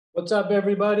What's up,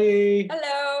 everybody?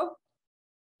 Hello.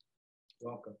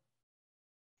 Welcome.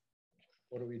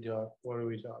 What are we doing? What are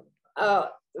we talking about?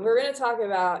 We're going to talk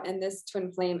about in this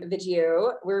twin flame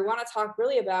video, we want to talk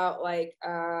really about like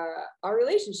our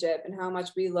relationship and how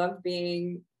much we love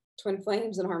being twin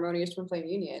flames and harmonious twin flame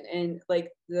union and like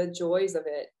the joys of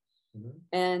it.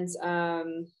 And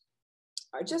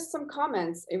just some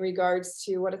comments in regards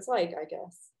to what it's like, I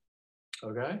guess.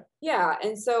 Okay. Yeah.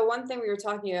 And so one thing we were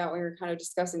talking about when we were kind of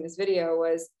discussing this video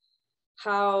was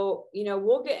how, you know,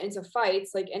 we'll get into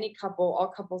fights like any couple, all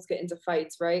couples get into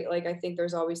fights, right? Like, I think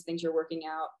there's always things you're working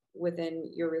out within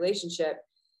your relationship.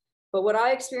 But what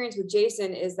I experienced with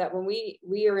Jason is that when we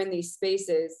are in these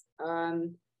spaces,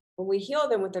 when we heal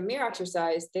them with the mirror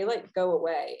exercise, they like go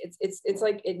away. It's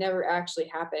like it never actually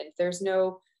happened. There's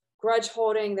no grudge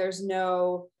holding. There's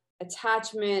no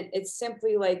attachment. It's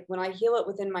simply like when I heal it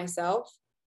within myself,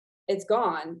 it's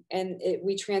gone and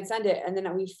we transcend it. And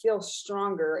then we feel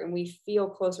stronger and we feel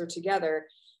closer together,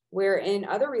 where in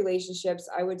other relationships,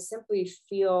 I would simply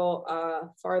feel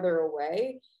farther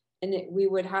away, and we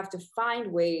would have to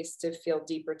find ways to feel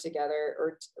deeper together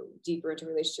or deeper into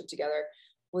relationship together.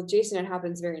 With Jason, it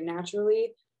happens very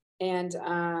naturally and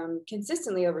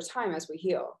consistently over time as we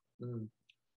heal.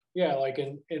 Yeah, like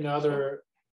in other,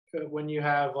 when you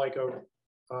have like a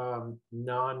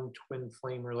non-twin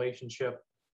flame relationship,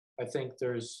 I think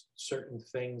there's certain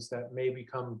things that may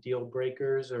become deal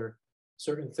breakers, or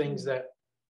certain things that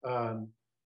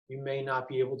you may not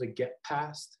be able to get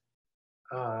past.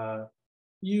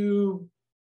 You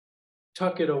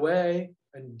tuck it away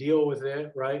and deal with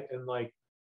it, right? And like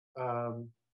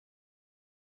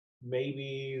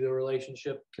maybe the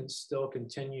relationship still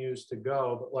continues to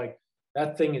go, but like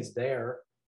that thing is there,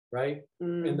 right?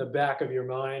 In the back of your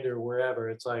mind or wherever.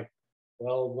 It's like,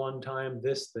 well, one time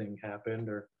this thing happened,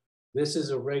 or this is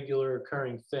a regular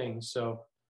occurring thing. So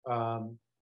I'm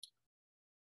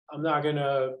not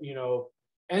gonna,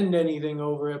 end anything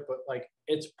over it, but like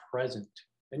it's present,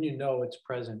 and it's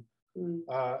present. In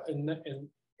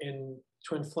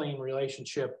twin flame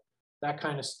relationship, that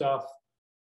kind of stuff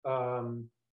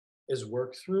is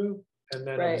worked through and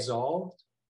then absolved.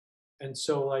 And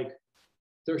so like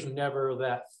there's never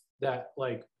that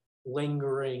like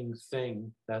lingering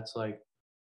thing that's like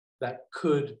that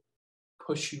could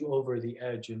push you over the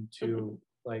edge into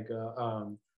like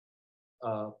a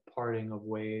parting of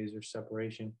ways or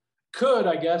separation. Could,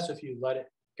 I guess, if you let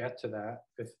it get to that,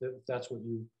 if that's what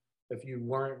if you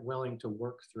weren't willing to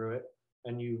work through it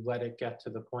and you let it get to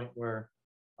the point where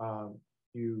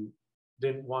you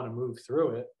didn't want to move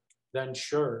through it, then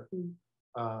sure.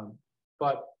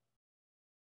 But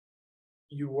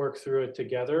you work through it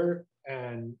together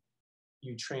and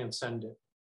you transcend it.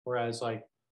 Whereas like,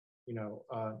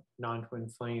 non-twin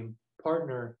flame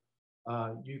partner,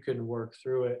 you can work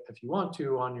through it if you want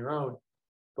to on your own,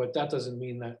 but that doesn't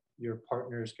mean that your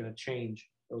partner is going to change.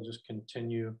 They'll just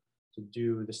continue to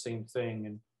do the same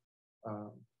thing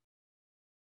and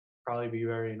probably be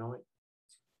very annoying,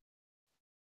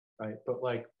 right? But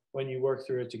like when you work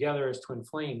through it together as twin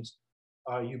flames,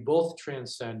 you both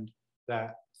transcend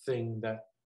that thing that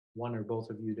one or both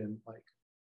of you didn't like,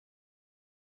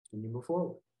 and you move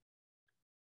forward.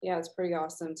 Yeah, it's pretty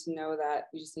awesome to know that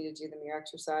you just need to do the mirror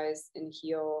exercise and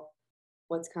heal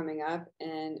what's coming up.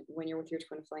 And when you're with your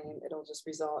twin flame, it'll just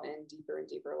result in deeper and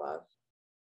deeper love.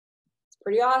 It's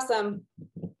pretty awesome.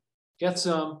 Get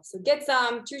some. So get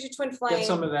some. Choose your twin flame. Get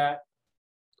some of that.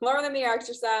 Learn the mirror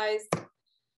exercise.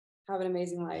 Have an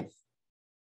amazing life.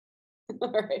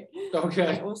 All right.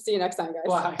 Okay. We'll see you next time, guys.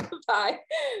 Bye. Bye.